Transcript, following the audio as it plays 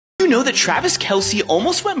You know that Travis Kelce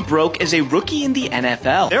almost went broke as a rookie in the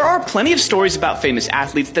NFL. There are plenty of stories about famous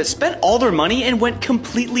athletes that spent all their money and went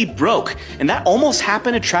completely broke, and that almost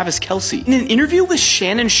happened to Travis Kelce. In an interview with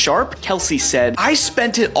Shannon Sharpe, Kelce said, "I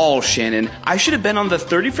spent it all, Shannon. I should have been on the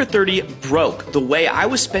 30 for 30 broke the way I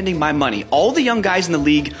was spending my money. All the young guys in the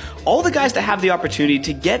league, all the guys that have the opportunity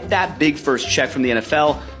to get that big first check from the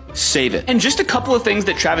NFL, save it." And just a couple of things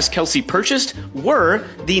that Travis Kelce purchased were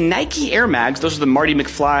the Nike Air Mags. Those are the Marty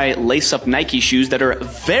McFly lace-up Nike shoes that are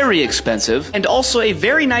very expensive, and also a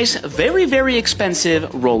very nice, very expensive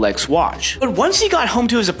Rolex watch. But once he got home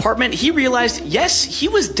to his apartment, he realized, yes, he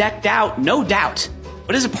was decked out, no doubt,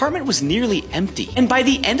 but his apartment was nearly empty. And by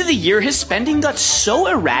the end of the year, his spending got so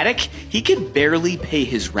erratic, he could barely pay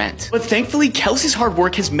his rent. But thankfully, Kelce's hard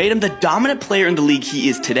work has made him the dominant player in the league he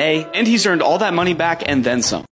is today, and he's earned all that money back and then some.